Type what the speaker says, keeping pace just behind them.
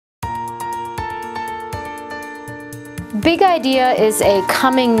Big Idea is a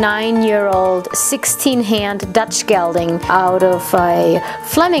coming 9-year-old 16-hand Dutch gelding out of a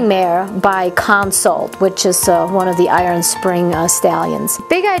Fleming mare by Consul, which is one of the Iron Spring stallions.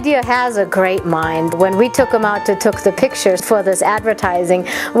 Big Idea has a great mind. When we took him out to take the pictures for this advertising,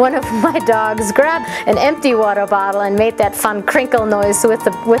 one of my dogs grabbed an empty water bottle and made that fun crinkle noise with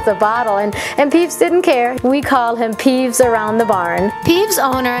the bottle, and Peeves didn't care. We call him Peeves around the barn. Peeves'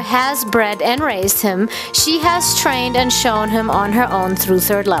 owner has bred and raised him. She has trained and shown him on her own through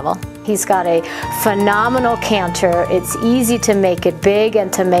 3rd level. He's got a phenomenal canter. It's easy to make it big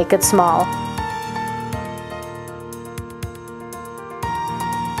and to make it small.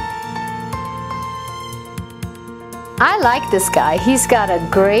 I like this guy. He's got a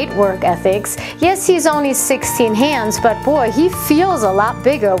great work ethics. Yes, he's only 16 hands, but boy, he feels a lot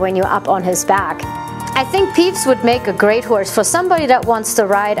bigger when you're up on his back. I think Peeves would make a great horse for somebody that wants to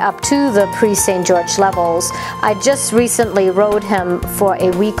ride up to the Prix St. levels. I just recently rode him for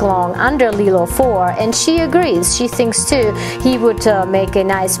a week-long under Lilo 4, and she agrees. She thinks too he would make a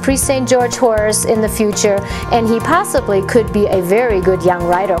nice Prix St. horse in the future, and he possibly could be a very good young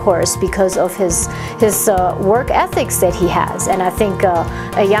rider horse because of his work ethics that he has, and I think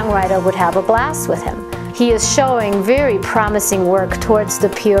a young rider would have a blast with him. He is showing very promising work towards the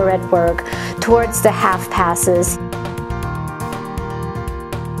pirouette work, towards the half passes.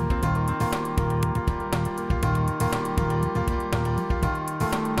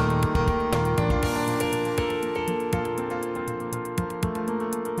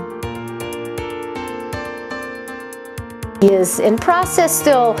 He is in process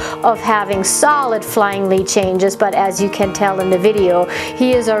still of having solid flying lead changes, but as you can tell in the video,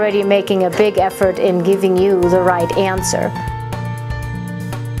 he is already making a big effort in giving you the right answer.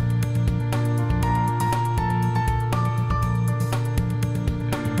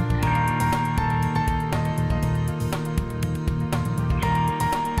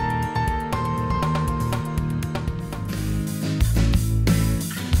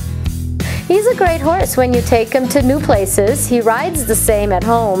 He's a great horse when you take him to new places. He rides the same at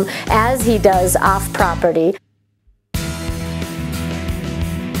home as he does off property.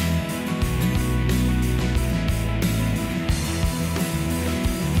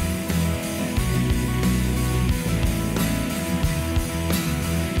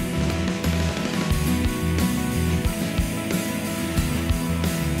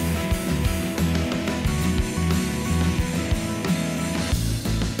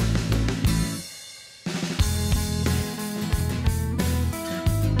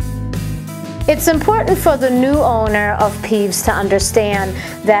 It's important for the new owner of Peeves to understand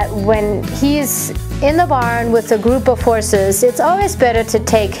that when he's in the barn with a group of horses, it's always better to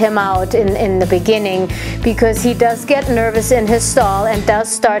take him out in the beginning, because he does get nervous in his stall and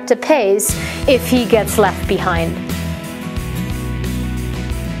does start to pace if he gets left behind.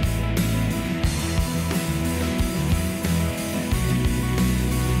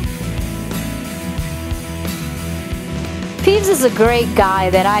 Peeves is a great guy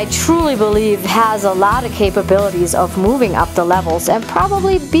that I truly believe has a lot of capabilities of moving up the levels and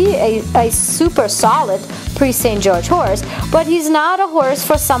probably be a super solid Prix St. horse, but he's not a horse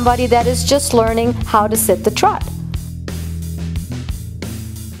for somebody that is just learning how to sit the trot.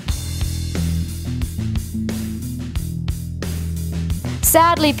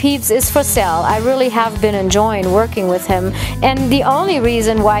 Sadly, Peeves is for sale. I really have been enjoying working with him, and the only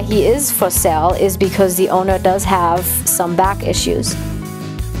reason why he is for sale is because the owner does have some back issues.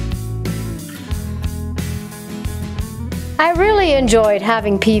 I really enjoyed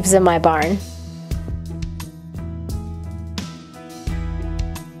having Peeves in my barn.